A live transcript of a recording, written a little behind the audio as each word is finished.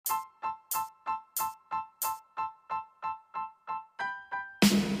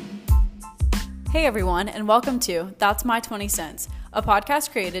Hey everyone, and welcome to That's My 20 Cents, a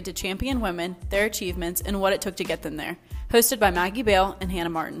podcast created to champion women, their achievements, and what it took to get them there. Hosted by Maggie Bale and Hannah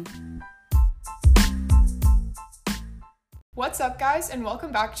Martin. What's up, guys, and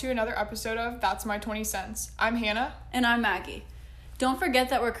welcome back to another episode of That's My 20 Cents. I'm Hannah. And I'm Maggie. Don't forget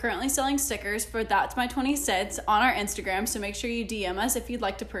that we're currently selling stickers for That's My 20 Cents on our Instagram, so make sure you DM us if you'd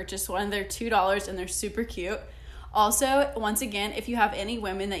like to purchase one. They're $2 and they're super cute. Also, once again, if you have any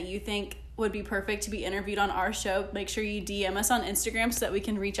women that you think would be perfect to be interviewed on our show, make sure you DM us on Instagram so that we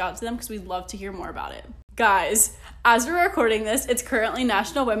can reach out to them because we'd love to hear more about it. Guys, as we're recording this, it's currently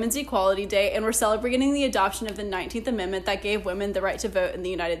National Women's Equality Day, and we're celebrating the adoption of the 19th Amendment that gave women the right to vote in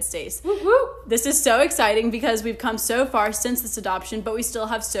the United States. Woo woo! This is so exciting because we've come so far since this adoption, but we still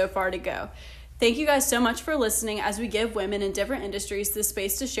have so far to go. Thank you guys so much for listening as we give women in different industries the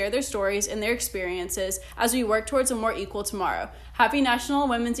space to share their stories and their experiences as we work towards a more equal tomorrow. Happy National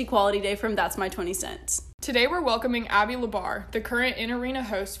Women's Equality Day from That's My 20 Cents. Today we're welcoming Abby Labar, the current in-arena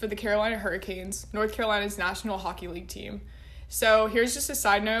host for the Carolina Hurricanes, North Carolina's National Hockey League team. So here's just a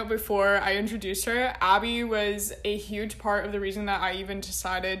side note before I introduce her. Abby was a huge part of the reason that I even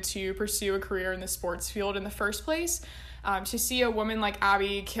decided to pursue a career in the sports field in the first place. To see a woman like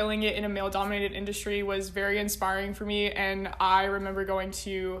Abby killing it in a male-dominated industry was very inspiring for me, and I remember going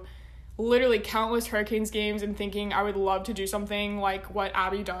to literally countless Hurricanes games and thinking I would love to do something like what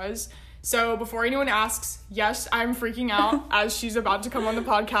Abby does. So before anyone asks, yes, I'm freaking out as she's about to come on the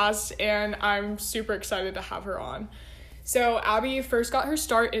podcast, and I'm super excited to have her on. So Abby first got her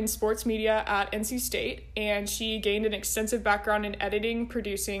start in sports media at NC State, and she gained an extensive background in editing,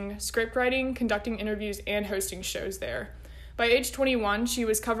 producing, script writing, conducting interviews, and hosting shows there. By age 21, she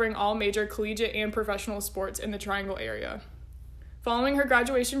was covering all major collegiate and professional sports in the Triangle area. Following her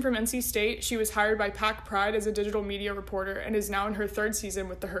graduation from NC State, she was hired by Pack Pride as a digital media reporter and is now in her third season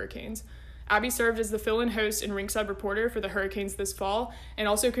with the Hurricanes. Abby served as the fill-in host and ringside reporter for the Hurricanes this fall and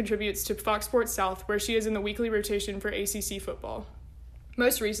also contributes to Fox Sports South, where she is in the weekly rotation for ACC football.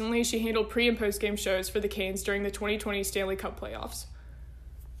 Most recently, she handled pre- and post-game shows for the Canes during the 2020 Stanley Cup playoffs.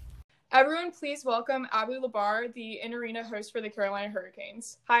 Everyone, please welcome Abby Labar, the in-arena host for the Carolina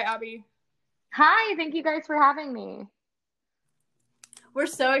Hurricanes. Hi, Abby. Hi, thank you guys for having me. We're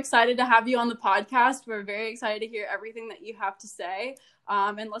so excited to have you on the podcast. We're very excited to hear everything that you have to say.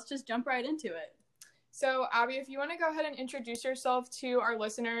 And let's just jump right into it. So, Abby, if you want to go ahead and introduce yourself to our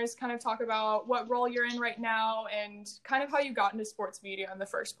listeners, kind of talk about what role you're in right now and kind of how you got into sports media in the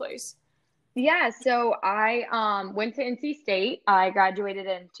first place. Yeah, so I went to NC State. I graduated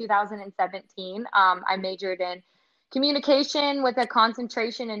in 2017. I majored in communication with a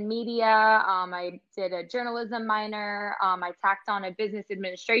concentration in media. I did a journalism minor. I tacked on a business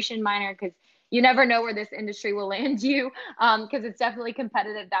administration minor because you never know where this industry will land you, because it's definitely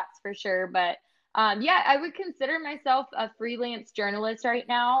competitive, that's for sure. But yeah, I would consider myself a freelance journalist right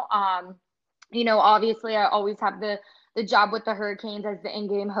now. Obviously I always have the job with the Hurricanes as the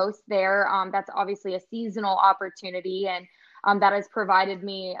in-game host there. That's obviously a seasonal opportunity, and that has provided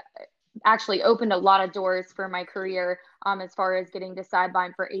me, actually opened a lot of doors for my career, as far as getting to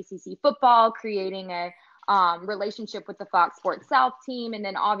sideline for ACC football, creating a relationship with the Fox Sports South team, and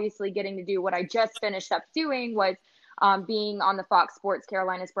then obviously getting to do what I just finished up doing was being on the Fox Sports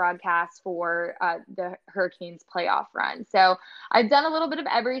Carolinas broadcast for the Hurricanes playoff run. So I've done a little bit of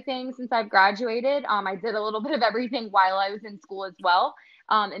everything since I've graduated. I did a little bit of everything while I was in school as well.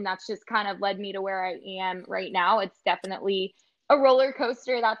 And that's just kind of led me to where I am right now. It's definitely a roller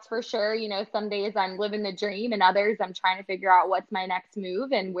coaster, that's for sure. Some days I'm living the dream, and others I'm trying to figure out what's my next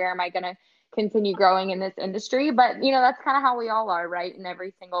move and where am I going to continue growing in this industry. But, that's kind of how we all are, right? In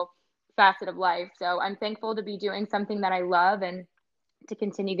every single facet of life. So I'm thankful to be doing something that I love and to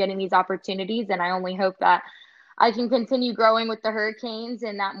continue getting these opportunities. And I only hope that I can continue growing with the Hurricanes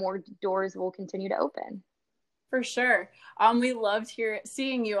and that more doors will continue to open. For sure. We loved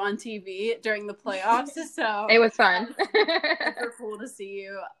seeing you on TV during the playoffs. So it was fun. Super cool to see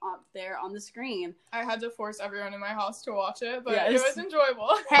you up there on the screen. I had to force everyone in my house to watch it, but yes. It was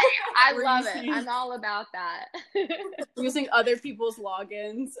enjoyable. Hey, I love it. I'm all about that. Using other people's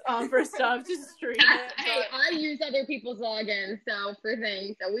logins for stuff to stream it. Hey, I use other people's logins for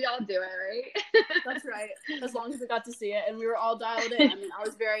things, so we all do it, right? That's right. As long as we got to see it and we were all dialed in. I mean, I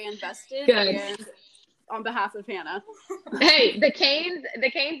was very invested. Good. And on behalf of Hannah. Hey, the Canes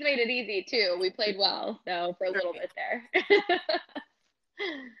made it easy too. We played well, so for a little bit there.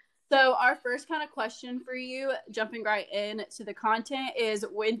 So our first kind of question for you, jumping right in to the content, is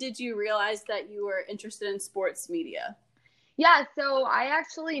when did you realize that you were interested in sports media? Yeah, so I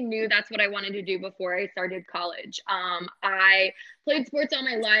actually knew that's what I wanted to do before I started college. I played sports all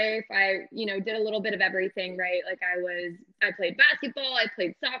my life. I, did a little bit of everything, right? Like I played basketball, I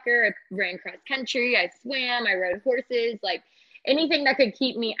played soccer, I ran cross country, I swam, I rode horses, like anything that could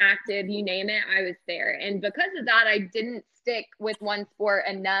keep me active, you name it, I was there. And because of that, I didn't stick with one sport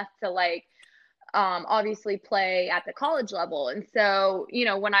enough to obviously play at the college level. And so,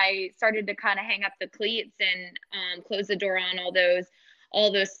 when I started to kind of hang up the cleats and close the door on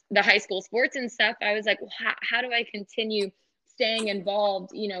the high school sports and stuff, I was like, well, how do I continue staying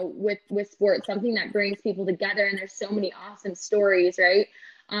involved, with sports, something that brings people together? And there's so many awesome stories, right?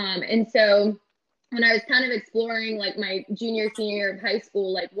 And so when I was kind of exploring like my senior year of high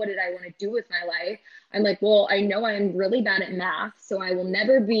school, like what did I want to do with my life? I'm like, well, I know I'm really bad at math, so I will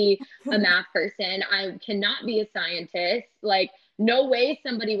never be a math person. I cannot be a scientist. Like, no way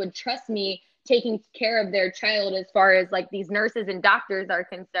somebody would trust me taking care of their child as far as like these nurses and doctors are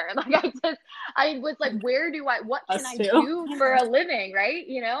concerned. Like, I was like, what can I do for a living, right?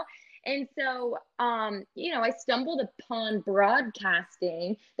 And so, I stumbled upon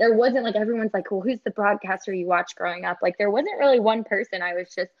broadcasting. There wasn't like, everyone's like, well, who's the broadcaster you watch growing up? Like, there wasn't really one person. I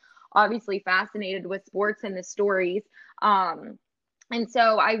was just obviously fascinated with sports and the stories. And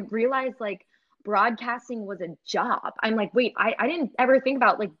so I realized like broadcasting was a job. I'm like, wait, I didn't ever think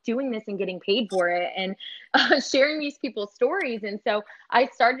about like doing this and getting paid for it and sharing these people's stories. And so I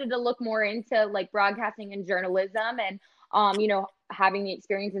started to look more into like broadcasting and journalism and, having the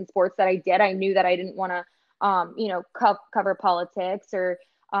experience in sports that I did. I knew that I didn't want to, cover politics or,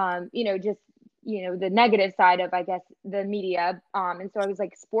 just, the negative side of, I guess, the media. And so I was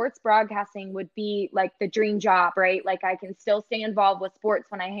like, sports broadcasting would be like the dream job, right? Like I can still stay involved with sports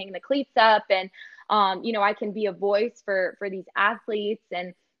when I hang the cleats up and, I can be a voice for these athletes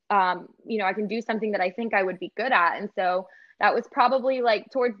and, I can do something that I think I would be good at. And so that was probably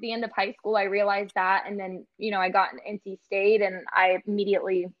like towards the end of high school, I realized that. And then, I got in NC State and I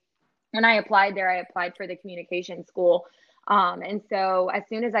immediately, when I applied there, I applied for the communication school. And so as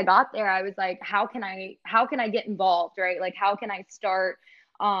soon as I got there, I was like, how can I get involved, right? Like, how can I start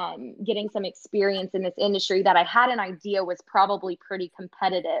getting some experience in this industry that I had an idea was probably pretty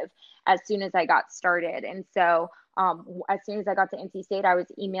competitive as soon as I got started. And so as soon as I got to NC State, I was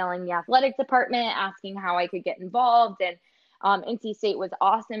emailing the athletic department, asking how I could get involved. And NC State was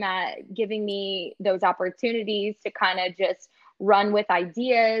awesome at giving me those opportunities to kind of just run with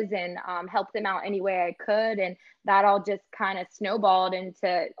ideas and help them out any way I could. And that all just kind of snowballed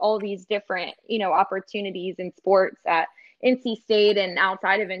into all these different, opportunities in sports at NC State and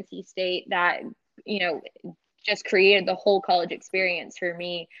outside of NC State that, just created the whole college experience for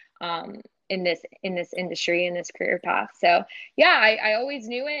me in this industry, in this career path. So yeah, I always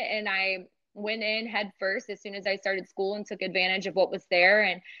knew it. And I went in head first as soon as I started school and took advantage of what was there.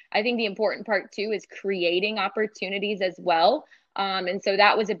 And I think the important part too is creating opportunities as well. And so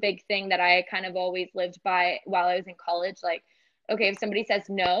that was a big thing that I kind of always lived by while I was in college. Like, okay, if somebody says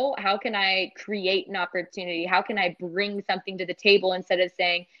no, how can I create an opportunity? How can I bring something to the table instead of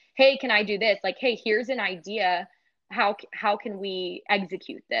saying, hey, can I do this? Like, hey, here's an idea. How can we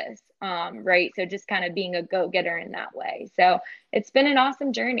execute this? Right. So just kind of being a go-getter in that way. So it's been an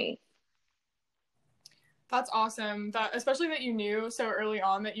awesome journey. That's awesome. That especially that you knew so early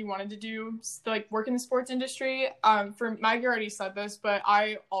on that you wanted to do like work in the sports industry. For Maggie already said this, but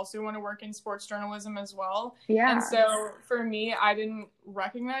I also want to work in sports journalism as well. Yeah. And so for me, I didn't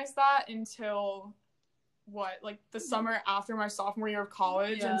recognize that until like the summer after my sophomore year of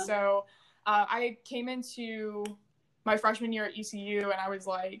college. Yeah. And so I came into my freshman year at ECU and I was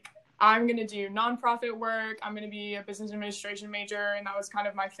like, I'm going to do nonprofit work. I'm going to be a business administration major. And that was kind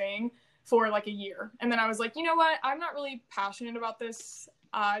of my thing for like a year. And then I was like, you know what? I'm not really passionate about this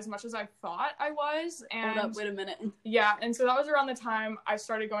as much as I thought I was. And hold up, wait a minute. Yeah. And so that was around the time I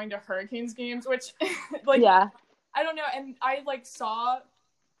started going to Hurricanes games, which like, yeah, I don't know. And I like saw,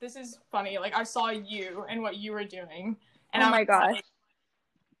 this is funny. Like I saw you and what you were doing. And oh my gosh. Like,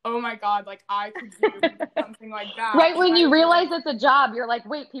 oh my God, like I could do something like that. Right when you realize it's a job, you're like,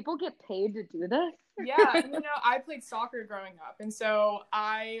 wait, people get paid to do this? Yeah, and I played soccer growing up. And so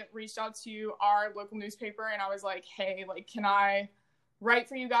I reached out to our local newspaper and I was like, hey, like, can I write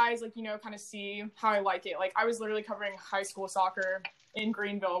for you guys? Like, kind of see how I like it. Like I was literally covering high school soccer in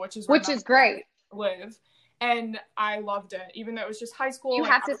Greenville, which is great. Live. And I loved it, even though it was just high school. You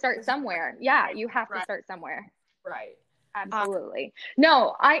have to start somewhere. Yeah, you have to start somewhere. Right. Absolutely.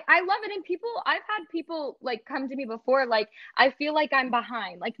 No, I love it. And I've had people like come to me before, like, I feel like I'm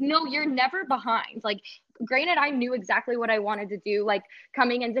behind. Like, no, you're never behind. Like, granted, I knew exactly what I wanted to do, like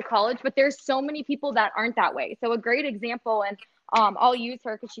coming into college, but there's so many people that aren't that way. So a great example, and I'll use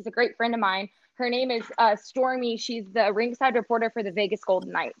her because she's a great friend of mine. Her name is Stormy. She's the ringside reporter for the Vegas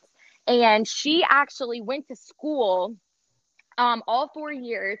Golden Knights. And she actually went to school all 4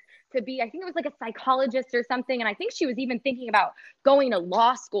 years to be, I think it was like a psychologist or something. And I think she was even thinking about going to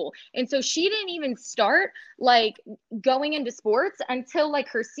law school. And so she didn't even start like going into sports until like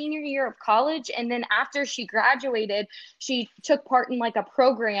her senior year of college. And then after she graduated, she took part in like a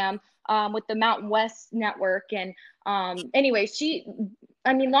program with the Mountain West Network. And anyway,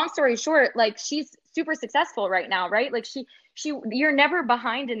 long story short, like she's super successful right now, right? Like you're never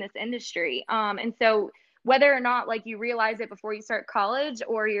behind in this industry. And so whether or not like you realize it before you start college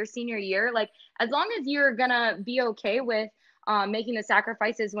or your senior year, like as long as you're gonna be okay with making the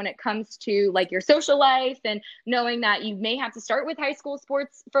sacrifices when it comes to like your social life and knowing that you may have to start with high school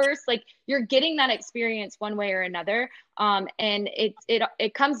sports first, like you're getting that experience one way or another. And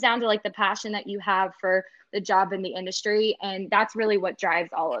it comes down to like the passion that you have for the job in the industry. And that's really what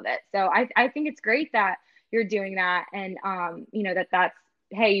drives all of it. So I think it's great that you're doing that. And, that's,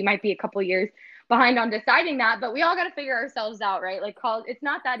 hey, you might be a couple years behind on deciding that, but we all got to figure ourselves out, right? Like college, it's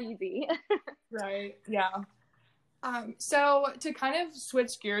not that easy. Right. Yeah. So to kind of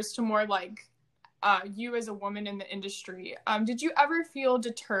switch gears to more like you as a woman in the industry, did you ever feel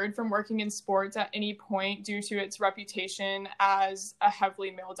deterred from working in sports at any point due to its reputation as a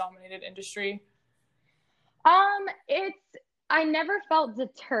heavily male-dominated industry? I never felt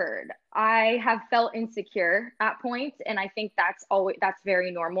deterred. I have felt insecure at points, and I think that's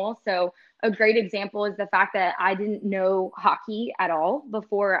very normal. So a great example is the fact that I didn't know hockey at all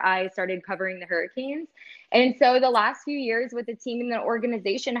before I started covering the Hurricanes. And so the last few years with the team and the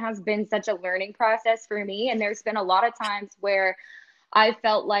organization has been such a learning process for me. And there's been a lot of times where I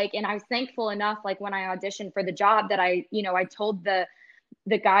felt like, and I was thankful enough, like when I auditioned for the job that I told the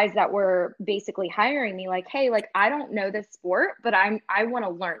guys that were basically hiring me, like, hey, like, I don't know this sport, but I want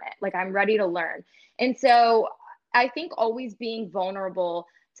to learn it. Like, I'm ready to learn. And so I think always being vulnerable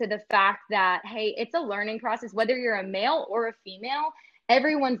to the fact that, hey, it's a learning process, whether you're a male or a female,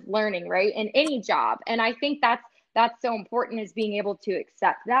 everyone's learning, right? In any job. And I think that's so important, is being able to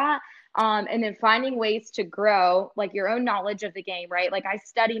accept that. And then finding ways to grow, like your own knowledge of the game, right? Like I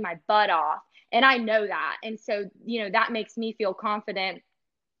study my butt off and I know that. And so, that makes me feel confident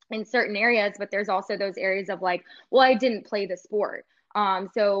in certain areas, but there's also those areas of like, well, I didn't play the sport.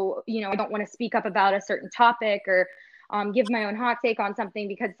 So, I don't want to speak up about a certain topic or give my own hot take on something,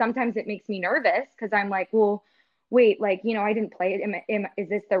 because sometimes it makes me nervous because I'm like, well, wait, like, I didn't play it. Is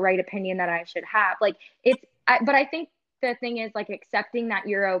this the right opinion that I should have? Like but I think the thing is like accepting that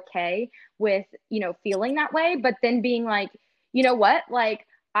you're okay with, feeling that way, but then being like, you know what, like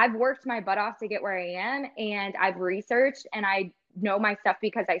I've worked my butt off to get where I am, and I've researched and I know my stuff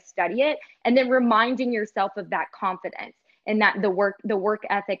because I study it, and then reminding yourself of that confidence and that the work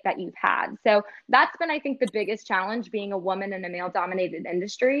ethic that you've had. So that's been, I think, the biggest challenge being a woman in a male dominated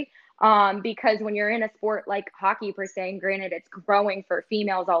industry. Because when you're in a sport like hockey per se, and granted it's growing for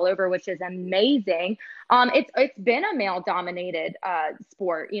females all over, which is amazing. It's been a male dominated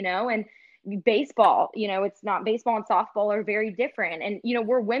sport, and baseball, it's not, baseball and softball are very different. And,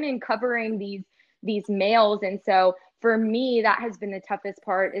 we're women covering these males. And so for me, that has been the toughest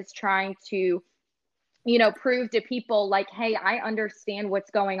part, is trying to, prove to people like, hey, I understand what's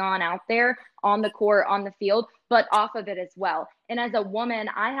going on out there on the court, on the field, but off of it as well. And as a woman,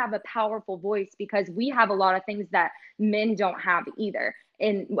 I have a powerful voice because we have a lot of things that men don't have either.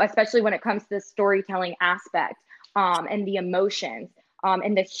 And especially when it comes to the storytelling aspect, and the emotions,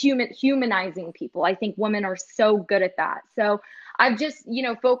 and the humanizing people. I think women are so good at that. So I've just,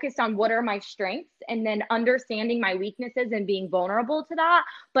 focused on what are my strengths, and then understanding my weaknesses and being vulnerable to that.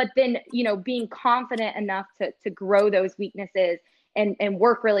 But then, being confident enough to grow those weaknesses and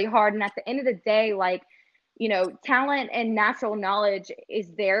work really hard. And at the end of the day, like, talent and natural knowledge is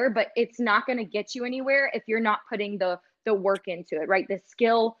there, but it's not going to get you anywhere if you're not putting the work into it, right?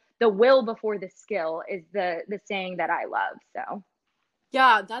 The will before the skill is the saying that I love. So.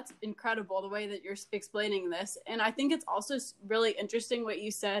 Yeah, that's incredible, the way that you're explaining this. And I think it's also really interesting what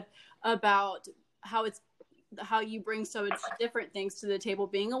you said about how you bring so much different things to the table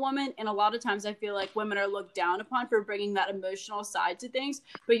being a woman. And a lot of times I feel like women are looked down upon for bringing that emotional side to things,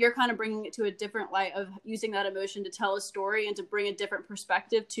 but you're kind of bringing it to a different light of using that emotion to tell a story and to bring a different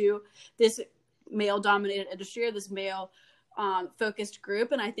perspective to this male dominated industry, or this male focused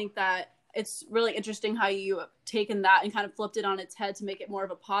group. And I think that it's really interesting how you have taken that and kind of flipped it on its head to make it more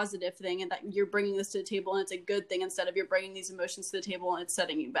of a positive thing, and that you're bringing this to the table and it's a good thing, instead of you're bringing these emotions to the table and it's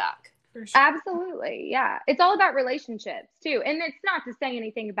setting you back. For sure. Absolutely. Yeah. It's all about relationships too. And it's not to say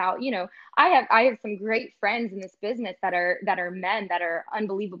anything about, I have some great friends in this business that are men that are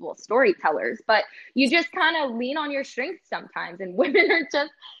unbelievable storytellers, but you just kind of lean on your strengths sometimes, and women are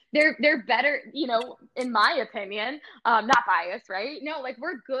just they're better, in my opinion. Not biased, right? No, like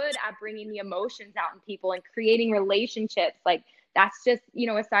we're good at bringing the emotions out in people and creating relationships. Like that's just,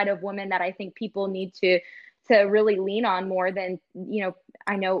 a side of women that I think people need to really lean on more than,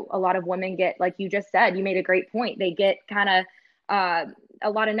 I know a lot of women get, like you just said, you made a great point. They get kind of a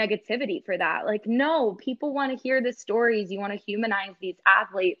lot of negativity for that. Like, no, people want to hear the stories. You want to humanize these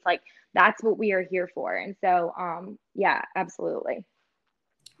athletes. Like, that's what we are here for. And so, yeah, absolutely.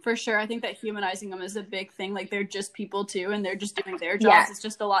 For sure. I think that humanizing them is a big thing. Like, they're just people too, and they're just doing their jobs. Yeah. It's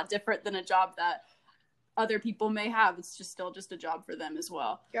just a lot different than a job that other people may have. It's just still just a job for them as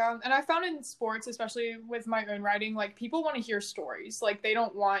well. Yeah, and I found in sports, especially with my own writing, like people want to hear stories. Like they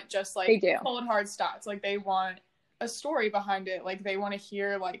don't want just like cold hard stats. Like they want a story behind it. Like they want to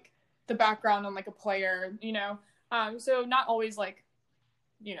hear like the background on like a player, so not always like,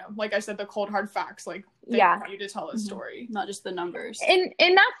 like I said, the cold hard facts. Like they want you to tell a story, not just the numbers. And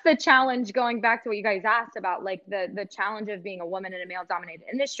that's the challenge, going back to what you guys asked about, like the challenge of being a woman in a male dominated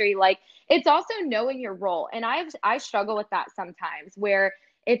industry. Like it's also knowing your role. And I struggle with that sometimes, where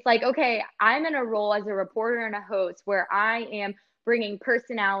it's like, okay, I'm in a role as a reporter and a host where I am bringing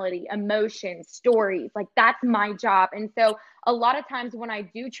personality, emotion, stories. Like that's my job. And so a lot of times when I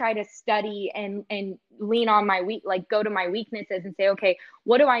do try to study and lean on go to my weaknesses and say, okay,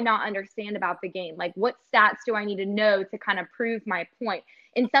 what do I not understand about the game? Like what stats do I need to know to kind of prove my point?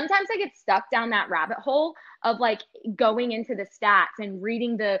 And sometimes I get stuck down that rabbit hole of like going into the stats and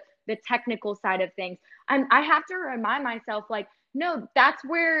reading the technical side of things. I have to remind myself, like, no, that's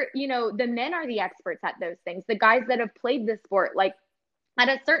where, the men are the experts at those things. The guys that have played the sport, like at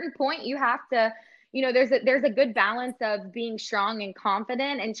a certain point, you have to, there's a good balance of being strong and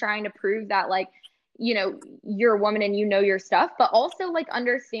confident and trying to prove that, like, you're a woman and your stuff, but also like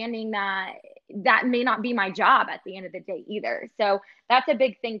understanding that may not be my job at the end of the day either. So that's a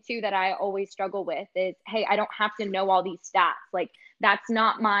big thing too that I always struggle with is, hey, I don't have to know all these stats. Like that's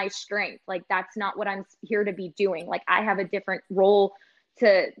not my strength. Like that's not what I'm here to be doing. Like I have a different role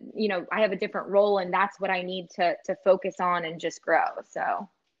and that's what I need to focus on and just grow. So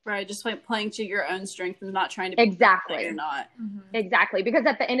right, just like playing to your own strength and not trying to be exactly you're not. Exactly, because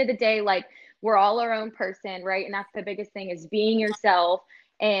at the end of the day, like we're all our own person, right? And that's the biggest thing, is being yourself.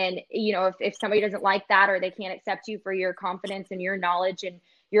 And if somebody doesn't like that, or they can't accept you for your confidence and your knowledge and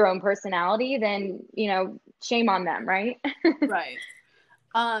your own personality, then shame on them, right? Right.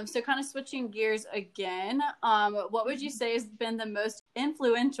 So kind of switching gears again, what would you say has been the most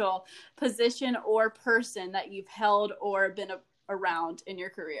influential position or person that you've held or been around in your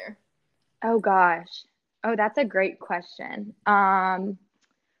career? Oh gosh. Oh, that's a great question.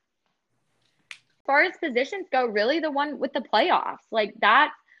 As far as positions go, really the one with the playoffs, like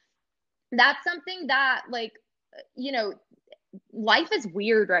that's something that, like, life is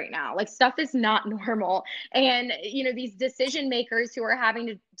weird right now. Like stuff is not normal. And, these decision makers who are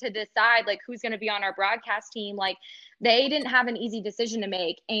having to decide like who's going to be on our broadcast team, like they didn't have an easy decision to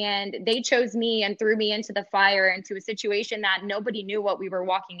make. And they chose me and threw me into the fire, into a situation that nobody knew what we were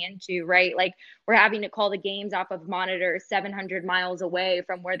walking into, right? Like we're having to call the games off of monitors 700 miles away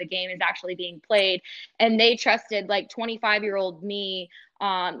from where the game is actually being played. And they trusted like 25-year-old me,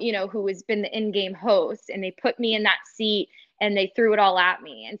 who has been the in-game host, and they put me in that seat and they threw it all at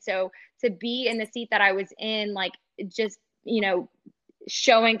me. And so to be in the seat that I was in, like just,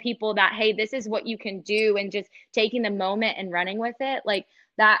 showing people that, hey, this is what you can do, and just taking the moment and running with it. Like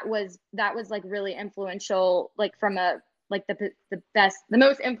that was like really influential, like from the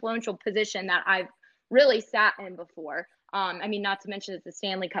most influential position that I've really sat in before. Not to mention it's the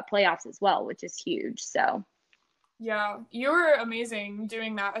Stanley Cup playoffs as well, which is huge. So yeah, you were amazing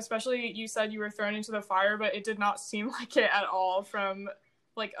doing that. Especially, you said you were thrown into the fire, but it did not seem like it at all from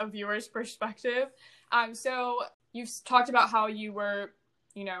like a viewer's perspective. So you've talked about how you were,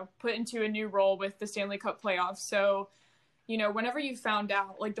 put into a new role with the Stanley Cup playoffs. So, whenever you found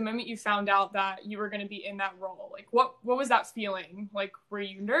out, like the moment you found out that you were going to be in that role, like what was that feeling? Like, were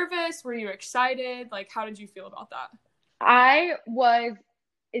you nervous? Were you excited? Like, how did you feel about that? I was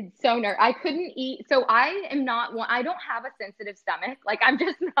so nervous. I couldn't eat. So I don't have a sensitive stomach. Like I'm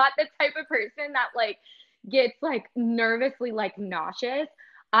just not the type of person that like gets like nervously like nauseous.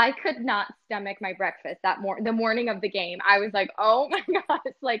 I could not stomach my breakfast the morning of the game. I was like, oh my gosh,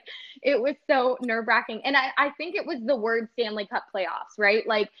 like it was so nerve wracking. And I think it was the word Stanley Cup playoffs, right?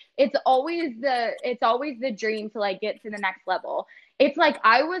 Like it's always the dream to like get to the next level. It's like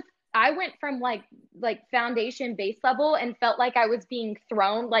I was I went from like foundation base level and felt like I was being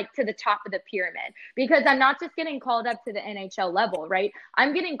thrown like to the top of the pyramid, because I'm not just getting called up to the NHL level, right?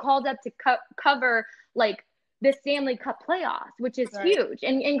 I'm getting called up to cover like the Stanley Cup playoffs, which is huge.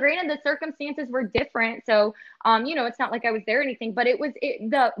 And granted, the circumstances were different, so it's not like I was there or anything, but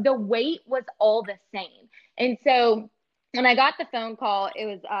the weight was all the same. And so when I got the phone call, it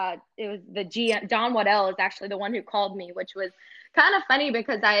was the GM. Don Waddell is actually the one who called me, which was kind of funny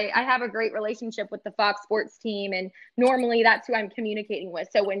because I have a great relationship with the Fox Sports team, and normally that's who I'm communicating with.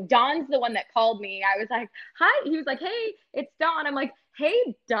 So when Don's the one that called me, I was like, hi. He was like, hey, it's Don. I'm like,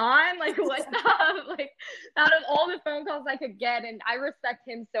 hey, Don, like, what's up? Like, out of all the phone calls I could get, and I respect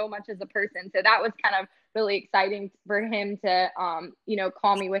him so much as a person. So that was kind of really exciting for him to,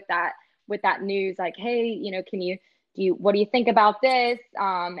 call me with that news. Like, hey, what do you think about this?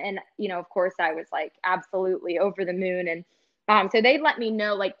 And, of course I was like absolutely over the moon. And so they let me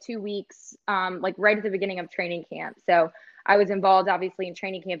know like 2 weeks, like right at the beginning of training camp. So I was involved obviously in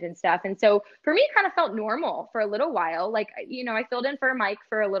training camp and stuff. And so for me, it kind of felt normal for a little while. Like, I filled in for Mike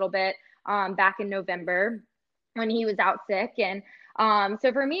for a little bit back in November when he was out sick. And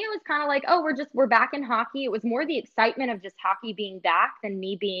so for me, it was kind of like, oh, we're back in hockey. It was more the excitement of just hockey being back than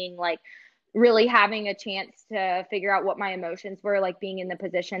me being like really having a chance to figure out what my emotions were, like being in the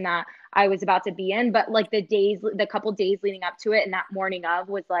position that I was about to be in. But like the couple days leading up to it and that morning of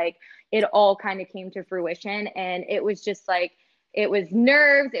was like, it all kind of came to fruition. And it was just like, it was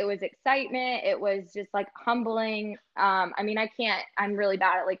nerves, it was excitement, it was just like humbling. I'm really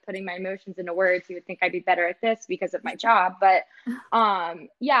bad at like putting my emotions into words. You would think I'd be better at this because of my job. But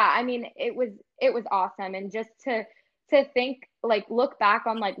it was awesome. And just to think, like, look back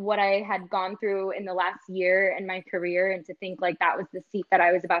on like what I had gone through in the last year in my career, and to think like that was the seat that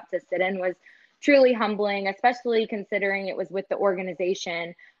I was about to sit in was truly humbling, especially considering it was with the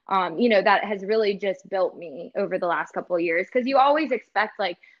organization, that has really just built me over the last couple of years. Because you always expect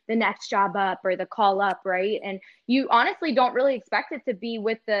like the next job up or the call up, right? And you honestly don't really expect it to be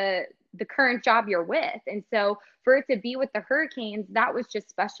with the current job you're with. And so for it to be with the Hurricanes, that was just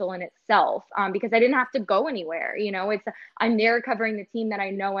special in itself, because I didn't have to go anywhere. I'm there covering the team that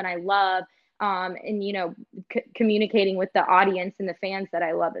I know and I love, and communicating with the audience and the fans that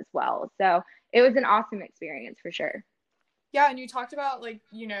I love as well. So it was an awesome experience for sure. Yeah, and you talked about like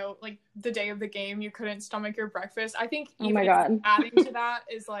the day of the game, you couldn't stomach your breakfast. I think even adding to that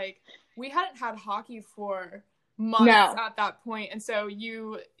is like we hadn't had hockey for months at that point, and so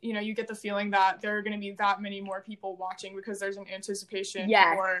you get the feeling that there are going to be that many more people watching because there's an anticipation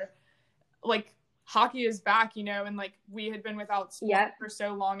for like hockey is back, and like we had been without sport for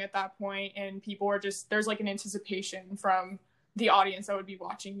so long at that point, and people were just, there's like an anticipation from the audience that would be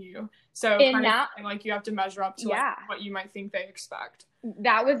watching you. So like you have to measure up to like what you might think they expect.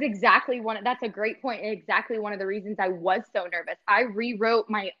 That was exactly that's a great point. Exactly one of the reasons I was so nervous. I rewrote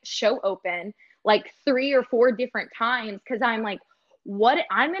my show open like 3 or 4 different times, because I'm like,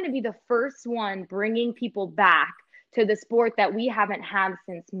 I'm going to be the first one bringing people back to the sport that we haven't had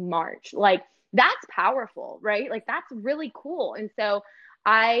since March. Like, that's powerful, right? Like, that's really cool. And so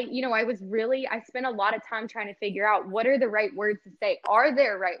I spent a lot of time trying to figure out what are the right words to say. Are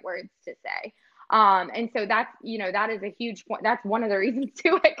there right words to say? And so that's, that is a huge point. That's one of the reasons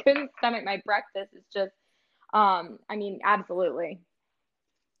too I couldn't stomach my breakfast. It's just, absolutely.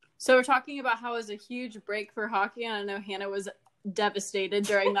 So we're talking about how it was a huge break for hockey, and I know Hannah was devastated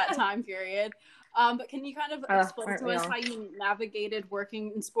during that time period. But can you kind of explain to us how you navigated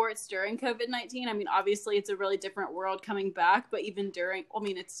working in sports during COVID-19? I mean, obviously it's a really different world coming back, but even during,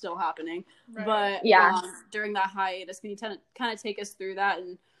 it's still happening. Right. But during that hiatus, can you kind of take us through that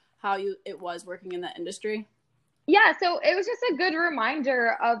and how it was working in that industry? Yeah, so it was just a good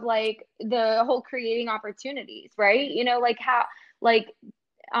reminder of like the whole creating opportunities, right? Like how, like,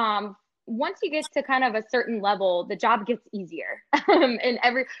 once you get to kind of a certain level, the job gets easier. And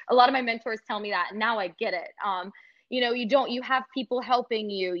a lot of my mentors tell me that, and now I get it. You have people helping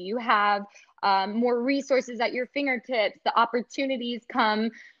you, you have more resources at your fingertips, the opportunities come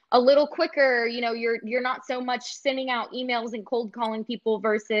a little quicker. You're not so much sending out emails and cold calling people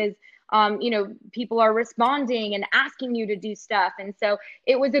versus people are responding and asking you to do stuff. And so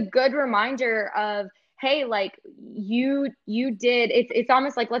it was a good reminder of, hey, like you did, it's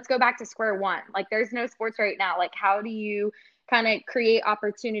almost like, let's go back to square one. Like, there's no sports right now. Like, how do you kind of create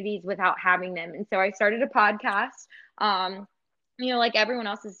opportunities without having them? And so I started a podcast, like everyone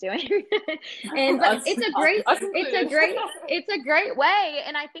else is doing. But it's a great way.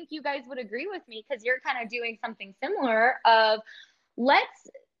 And I think you guys would agree with me, because you're kind of doing something similar of, let's,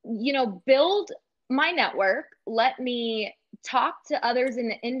 build my network. Let me talk to others in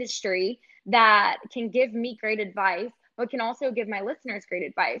the industry that can give me great advice, but can also give my listeners great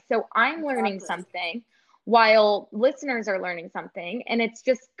advice. So I'm learning something while listeners are learning something, and it's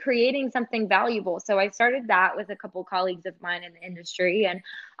just creating something valuable. So I started that with a couple colleagues of mine in the industry. And,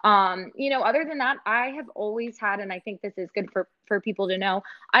 other than that, I have always had, and I think this is good for people to know,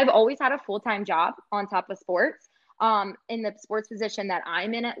 I've always had a full-time job on top of sports, in the sports position that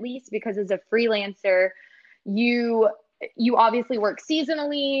I'm in, at least, because as a freelancer, you obviously work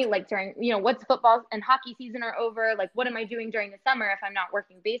seasonally, like during, once football and hockey season are over, like what am I doing during the summer if I'm not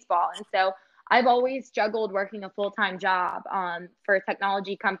working baseball? And so I've always juggled working a full-time job for a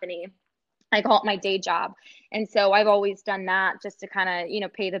technology company. I call it my day job. And so I've always done that just to kind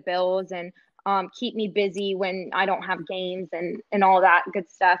of, pay the bills and keep me busy when I don't have games and all that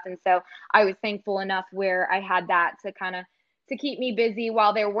good stuff. And so I was thankful enough where I had that to kind of to keep me busy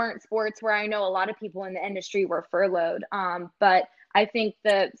while there weren't sports where I know a lot of people in the industry were furloughed. But I think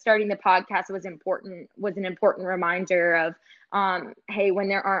starting the podcast was an important reminder of, hey, when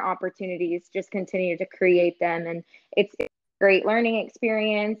there aren't opportunities, just continue to create them. And it's a great learning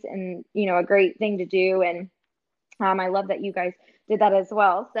experience and, a great thing to do. And I love that you guys did that as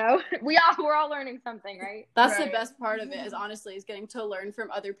well. So we're all learning something, right? That's right. The best part of it is getting to learn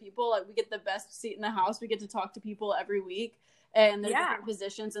from other people. Like we get the best seat in the house. We get to talk to people every week and their different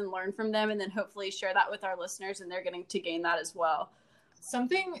positions and learn from them, and then hopefully share that with our listeners, and they're getting to gain that as well.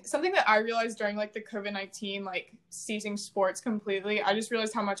 Something that I realized during like the COVID-19, like ceasing sports completely, I just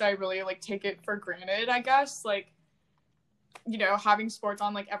realized how much I really like take it for granted, I guess. Like, having sports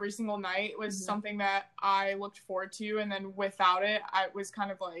on like every single night was something that I looked forward to. And then without it, I was kind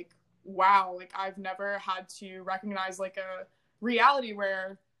of like, wow, like I've never had to recognize like a reality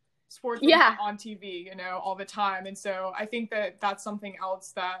where sports on TV, all the time. And so I think that that's something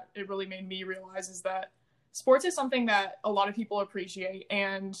else that it really made me realize is that sports is something that a lot of people appreciate,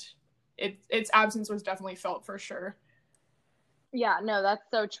 and its absence was definitely felt for sure. Yeah, no, that's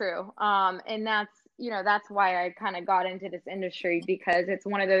so true. And that's why I kind of got into this industry, because it's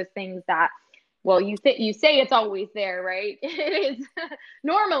one of those things that, well, you say it's always there, right? It is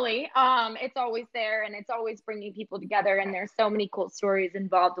normally, it's always there, and it's always bringing people together, and there's so many cool stories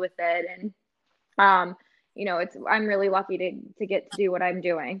involved with it. And, I'm really lucky to get to do what I'm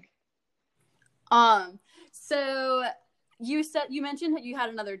doing. So you mentioned that you had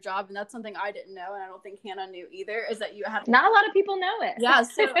another job, and that's something I didn't know, and I don't think Hannah knew either, is that you had... Not a lot of people know it. Yeah,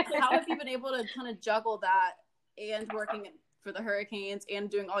 so how have you been able to kind of juggle that and working for the Hurricanes and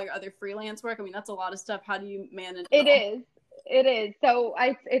doing all your other freelance work? I mean, that's a lot of stuff. How do you manage it? It is. So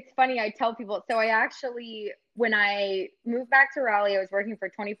it's funny, I tell people, so I actually, when I moved back to Raleigh, I was working for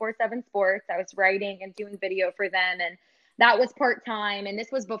 24/7 Sports. I was writing and doing video for them, and that was part-time. And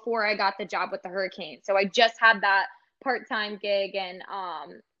this was before I got the job with the Hurricanes. So I just had that part-time gig and,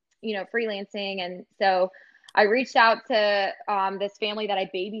 freelancing. And so I reached out to this family that I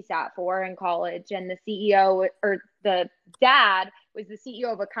babysat for in college, and the CEO, or the dad, was the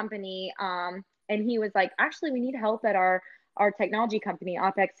CEO of a company. And he was like, actually, we need help at our technology company,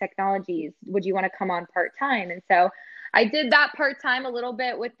 OpEx Technologies. Would you want to come on part-time? And so I did that part-time a little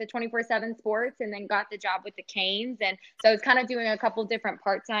bit with the 24/7 Sports, and then got the job with the Canes. And so I was kind of doing a couple different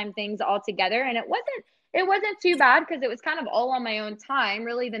part-time things all together. And it wasn't too bad, because it was kind of all on my own time.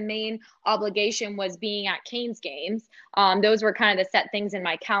 Really, the main obligation was being at Canes games. Those were kind of the set things in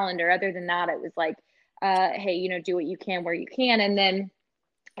my calendar. Other than that, it was like, hey, do what you can where you can. And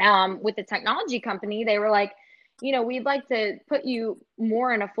then with the technology company, they were like, we'd like to put you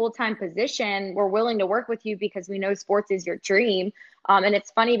more in a full-time position. We're willing to work with you because we know sports is your dream. And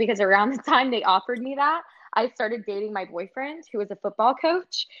it's funny because around the time they offered me that, I started dating my boyfriend, who was a football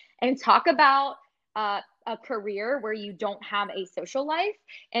coach. And talk about a career where you don't have a social life,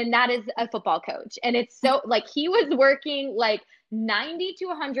 and that is a football coach. And it's so, like, he was working like 90 to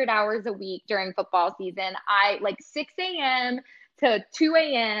 100 hours a week during football season. I like 6 a.m. to 2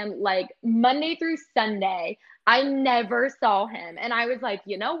 a.m., like Monday through Sunday. I never saw him. And I was like,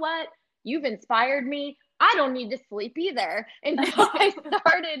 you know what? You've inspired me. I don't need to sleep either. And so I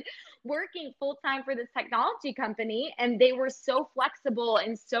started working full-time for this technology company, and they were so flexible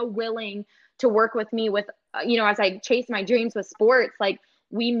and so willing to work with me with, as I chased my dreams with sports. Like,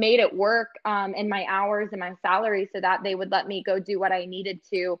 we made it work in my hours and my salary, so that they would let me go do what I needed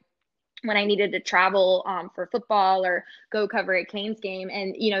to when I needed to travel for football or go cover a Canes game.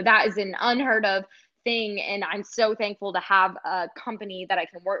 And, that is an unheard of thing. And I'm so thankful to have a company that I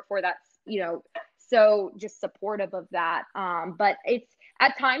can work for that's, so just supportive of that. But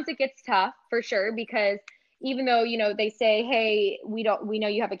at times it gets tough for sure, because even though, they say, hey, we know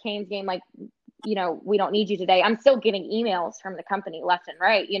you have a Canes game, like, we don't need you today. I'm still getting emails from the company left and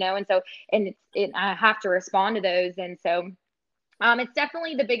right, and so, and I have to respond to those. And so, it's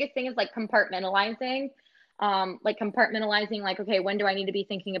definitely the biggest thing is like compartmentalizing, like, okay, when do I need to be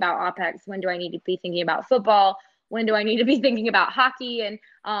thinking about OPEX? When do I need to be thinking about football? When do I need to be thinking about hockey? And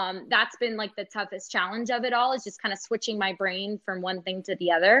that's been like the toughest challenge of it all, is just kind of switching my brain from one thing to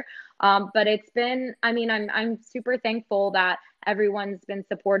the other. But it's been, I mean, I'm super thankful that everyone's been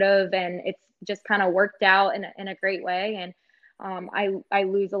supportive, and it's just kind of worked out in a great way. And I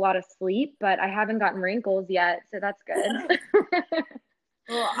lose a lot of sleep, but I haven't gotten wrinkles yet, so that's good.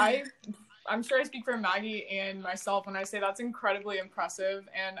 Well, I'm sure I speak for Maggie and myself when I say that's incredibly impressive.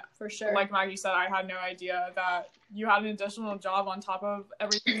 And for sure, like Maggie said, I had no idea that you had an additional job on top of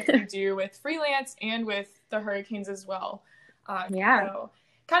everything that you do with freelance and with the Hurricanes as well. Yeah. So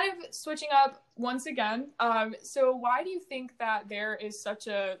kind of switching up once again. So why do you think that there is such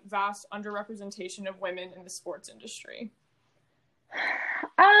a vast underrepresentation of women in the sports industry?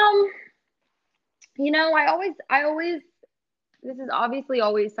 I always, this is obviously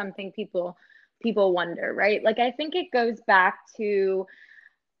always something people wonder, right? Like, I think it goes back to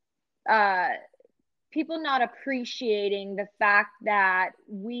people not appreciating the fact that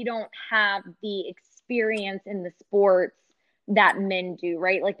we don't have the experience in the sports that men do,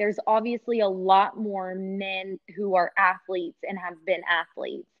 right? Like, there's obviously a lot more men who are athletes and have been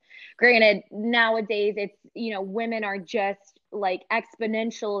athletes. Granted, nowadays it's, women are just like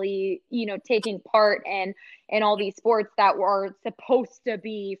exponentially, taking part in all these sports that were supposed to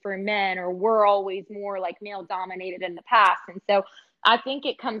be for men, or were always more like male dominated in the past. And so I think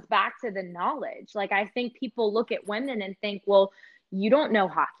it comes back to the knowledge. Like, I think people look at women and think, well, you don't know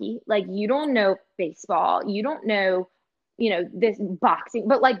hockey, like you don't know baseball, you don't know, this boxing,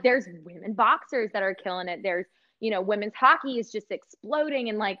 but like there's women boxers that are killing it. There's, women's hockey is just exploding.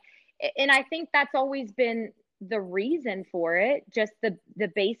 And like, and I think that's always been the reason for it. Just the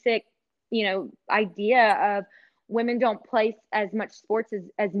basic, idea of women don't play as much sports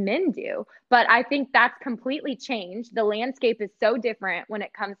as men do. But I think that's completely changed. The landscape is so different when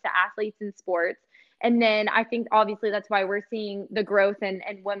it comes to athletes and sports. And then I think obviously that's why we're seeing the growth in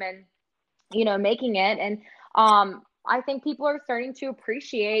women, making it. And I think people are starting to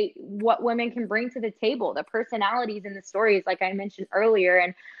appreciate what women can bring to the table, the personalities and the stories, like I mentioned earlier.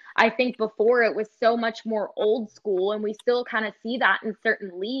 And I think before it was so much more old school, and we still kind of see that in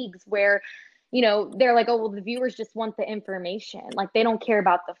certain leagues where, they're like, oh, well, the viewers just want the information. Like, they don't care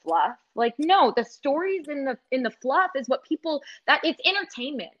about the fluff. Like, no, the stories in the fluff is what people, that it's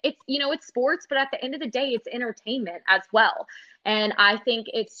entertainment. It's, it's sports, but at the end of the day, it's entertainment as well. And I think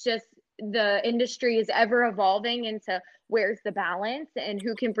it's just, the industry is ever evolving into where's the balance and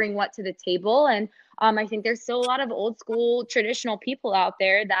who can bring what to the table. And I think there's still a lot of old school traditional people out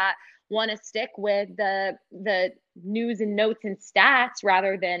there that want to stick with the news and notes and stats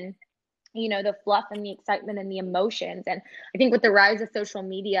rather than, the fluff and the excitement and the emotions. And I think with the rise of social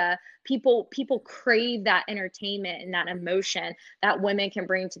media, people crave that entertainment and that emotion that women can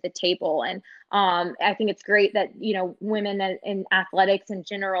bring to the table. And I think it's great that, women in athletics in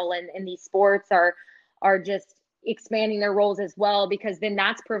general and in these sports are just expanding their roles as well, because then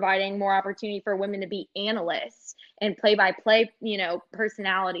that's providing more opportunity for women to be analysts and play-by-play,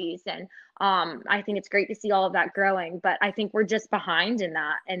 personalities. And I think it's great to see all of that growing, but I think we're just behind in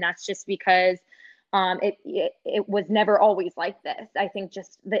that. And that's just because it was never always like this. I think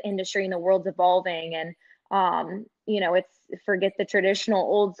just the industry and the world's evolving, and it's, forget the traditional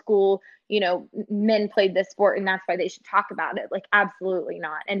old school, men played this sport and that's why they should talk about it. Like, absolutely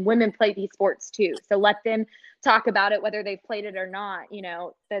not. And women play these sports too. So let them talk about it, whether they've played it or not.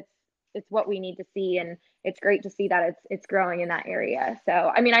 It's what we need to see. And it's great to see that it's growing in that area. So,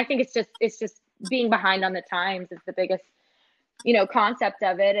 I mean, I think it's just being behind on the times is the biggest, concept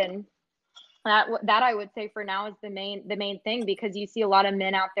of it. And that I would say for now is the main thing, because you see a lot of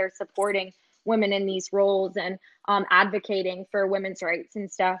men out there supporting women in these roles and advocating for women's rights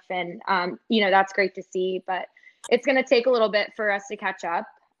and stuff. And, that's great to see, but it's going to take a little bit for us to catch up.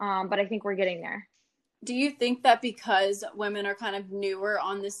 But I think we're getting there. Do you think that because women are kind of newer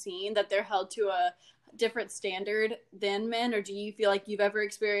on the scene that they're held to a different standard than men? Or do you feel like you've ever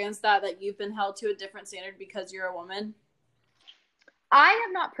experienced that you've been held to a different standard because you're a woman? I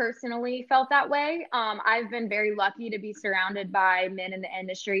have not personally felt that way. I've been very lucky to be surrounded by men in the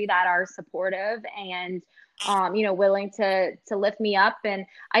industry that are supportive and, willing to lift me up. And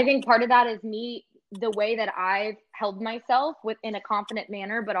I think part of that is me, the way that I've held myself in a confident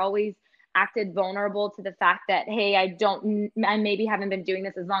manner, but always acted vulnerable to the fact that, hey, I maybe haven't been doing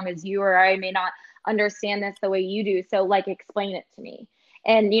this as long as you, or I may not understand this the way you do. So like, explain it to me.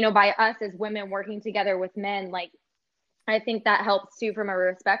 And, by us as women working together with men, like, I think that helps too from a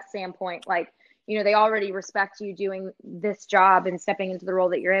respect standpoint. Like, they already respect you doing this job and stepping into the role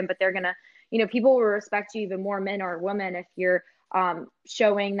that you're in, but they're going to, people will respect you even more, men or women, if you're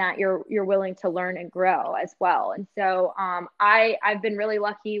showing that you're willing to learn and grow as well. And so I've been really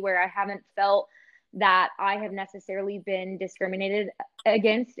lucky where I haven't felt that I have necessarily been discriminated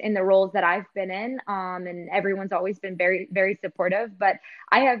against in the roles that I've been in. And everyone's always been very, very supportive, but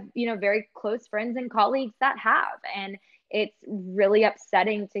I have, very close friends and colleagues that have, and it's really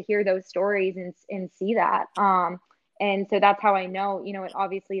upsetting to hear those stories and see that. And so that's how I know, it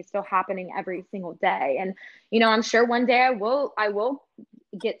obviously is still happening every single day. And, I'm sure one day I will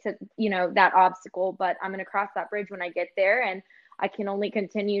get to, that obstacle, but I'm going to cross that bridge when I get there. And I can only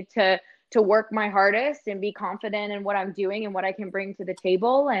continue to work my hardest and be confident in what I'm doing and what I can bring to the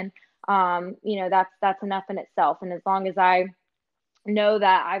table. And, that's enough in itself. And as long as I know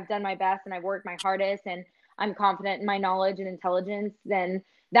that I've done my best and I've worked my hardest and I'm confident in my knowledge and intelligence, then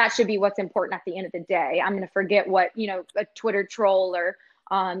that should be what's important at the end of the day. I'm going to forget what, a Twitter troll or,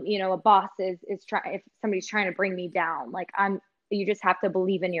 a boss is trying, if somebody's trying to bring me down. Like, you just have to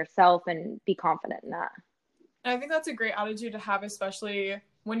believe in yourself and be confident in that. And I think that's a great attitude to have, especially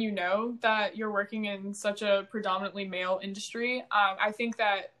when you know that you're working in such a predominantly male industry. I think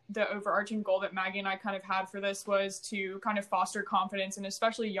that the overarching goal that Maggie and I kind of had for this was to kind of foster confidence, and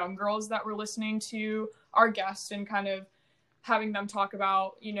especially young girls that were listening to our guests and kind of having them talk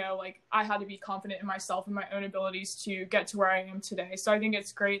about, like, I had to be confident in myself and my own abilities to get to where I am today. So I think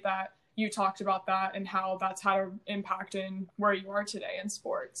it's great that you talked about that and how that's had an impact in where you are today in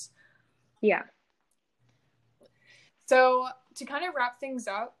sports. Yeah. So to kind of wrap things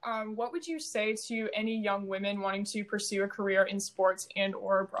up, what would you say to any young women wanting to pursue a career in sports and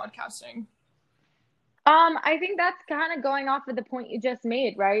or broadcasting? I think that's kind of going off of the point you just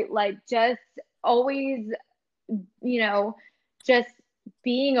made, right? Like, just always, just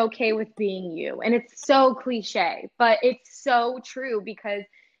being okay with being you. And it's so cliche, but it's so true, because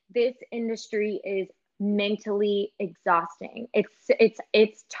this industry is mentally exhausting.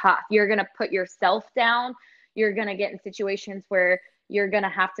 It's tough. You're going to put yourself down. You're going to get in situations where you're going to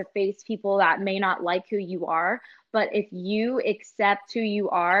have to face people that may not like who you are. But if you accept who you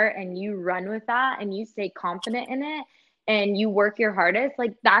are and you run with that and you stay confident in it and you work your hardest,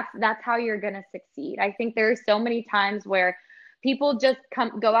 like, that's how you're going to succeed. I think there are so many times where people just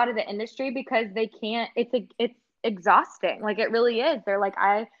go out of the industry because they can't, it's exhausting. Like, it really is. They're like,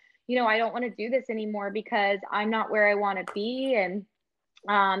 I don't want to do this anymore because I'm not where I want to be. And,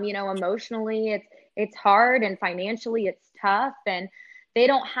 emotionally it's hard, and financially it's tough, and they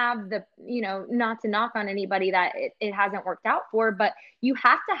don't have the, not to knock on anybody that it hasn't worked out for, but you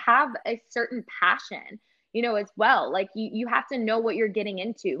have to have a certain passion, as well. Like, you have to know what you're getting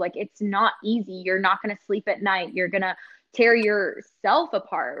into. Like, it's not easy. You're not going to sleep at night. You're going to tear yourself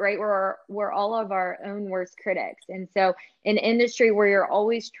apart, right? We're all of our own worst critics. And so in an industry where you're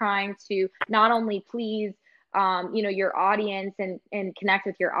always trying to not only please your audience and connect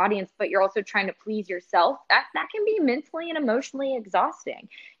with your audience, but you're also trying to please yourself, that can be mentally and emotionally exhausting.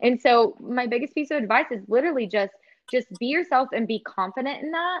 And so my biggest piece of advice is literally just be yourself and be confident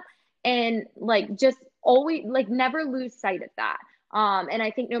in that. And, like, just always, like, never lose sight of that. And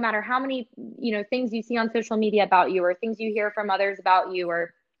I think no matter how many, things you see on social media about you, or things you hear from others about you,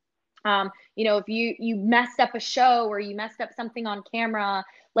 or if you messed up a show or you messed up something on camera,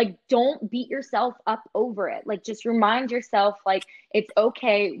 like, don't beat yourself up over it. Like, just remind yourself, like, it's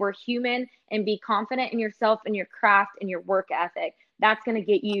okay. We're human, and be confident in yourself and your craft and your work ethic. That's going to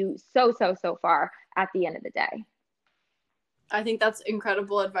get you so far at the end of the day. I think that's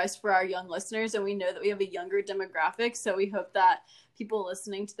incredible advice for our young listeners, and we know that we have a younger demographic, so we hope that people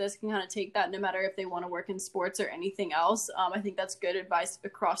listening to this can kind of take that, no matter if they want to work in sports or anything else. I think that's good advice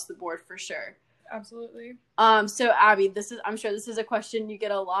across the board for sure. Absolutely. So Abby, I'm sure this is a question you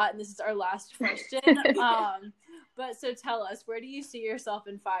get a lot, and this is our last question. But so tell us, where do you see yourself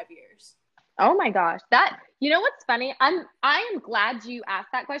in 5 years? Oh my gosh, what's funny? I am glad you asked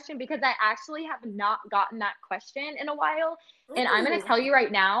that question, because I actually have not gotten that question in a while. And I'm going to tell you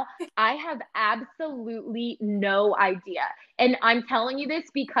right now, I have absolutely no idea. And I'm telling you this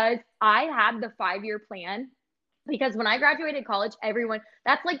because I had the 5-year plan. Because when I graduated college,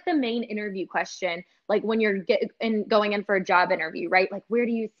 that's like the main interview question. Like, when you're going in for a job interview, right? Like, where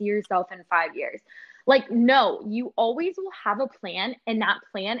do you see yourself in 5 years? Like, no, you always will have a plan, and that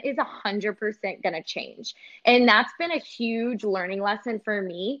plan is 100% going to change. And that's been a huge learning lesson for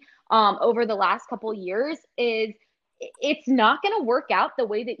me over the last couple of years. Is it's not going to work out the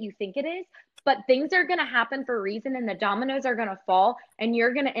way that you think it is, but things are going to happen for a reason and the dominoes are going to fall and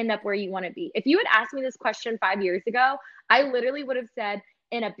you're going to end up where you want to be. If you had asked me this question 5 years ago, I literally would have said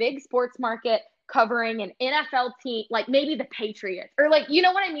in a big sports market covering an NFL team, like maybe the Patriots, or like, you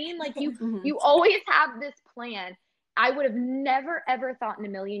know what I mean? Like you always have this plan. I would have never, ever thought in a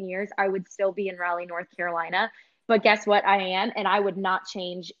million years I would still be in Raleigh, North Carolina. But guess what? I am, and I would not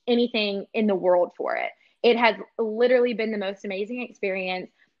change anything in the world for it. It has literally been the most amazing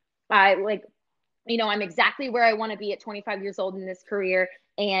experience. I'm exactly where I want to be at 25 years old in this career.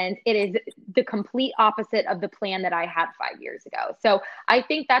 And it is the complete opposite of the plan that I had 5 years ago. So I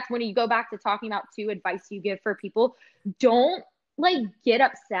think that's when you go back to talking about advice you give for people. Don't get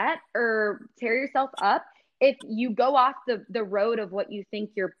upset or tear yourself up if you go off the road of what you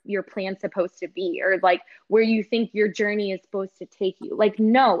think your plan's supposed to be, or where you think your journey is supposed to take you.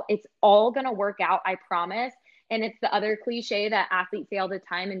 No, it's all going to work out. I promise. And it's the other cliche that athletes say all the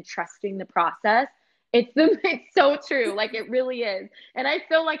time, and trusting the process. It's so true. It really is. And I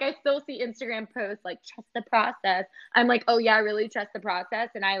feel like I still see Instagram posts trust the process. I'm like, oh yeah, I really trust the process.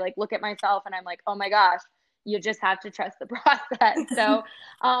 And I look at myself and I'm like, oh my gosh, you just have to trust the process. So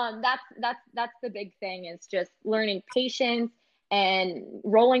that's the big thing, is just learning patience and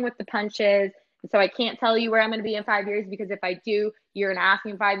rolling with the punches. So I can't tell you where I'm going to be in 5 years, because if I do, you're going to ask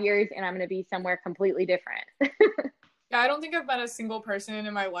me in 5 years and I'm going to be somewhere completely different. Yeah, I don't think I've met a single person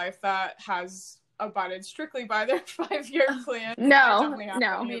in my life that has abided strictly by their 5-year plan. No. And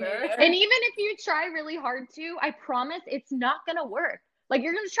even if you try really hard to, I promise it's not going to work.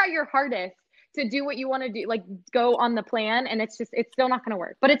 You're going to try your hardest to do what you want to do, go on the plan, and it's still not going to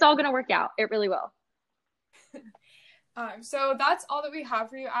work, but it's all going to work out. It really will. So that's all that we have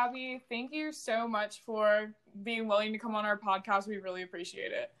for you, Abby. Thank you so much for being willing to come on our podcast. We really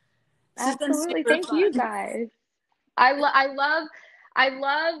appreciate it. Absolutely. Thank you guys. I love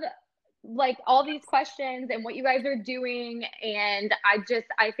all these questions and what you guys are doing. And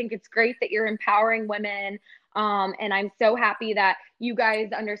I think it's great that you're empowering women. And I'm so happy that you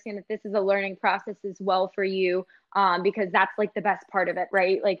guys understand that this is a learning process as well for you. Because that's the best part of it,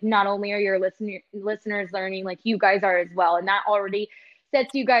 right? Not only are your listeners learning, you guys are as well. And that already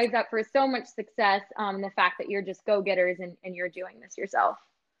sets you guys up for so much success. The fact that you're just go-getters and you're doing this yourself.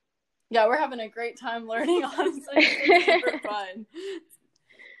 Yeah, we're having a great time learning, honestly. It's super fun.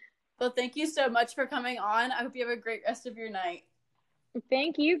 Well, thank you so much for coming on. I hope you have a great rest of your night.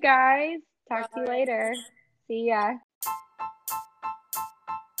 Thank you, guys. Talk to you later. See ya.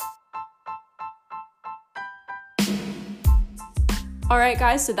 All right,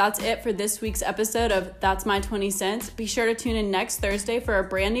 guys, so that's it for this week's episode of That's My 20 Cents. Be sure to tune in next Thursday for a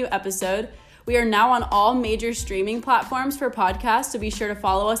brand new episode. We are now on all major streaming platforms for podcasts, so be sure to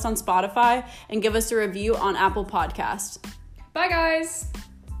follow us on Spotify and give us a review on Apple Podcasts. Bye, guys.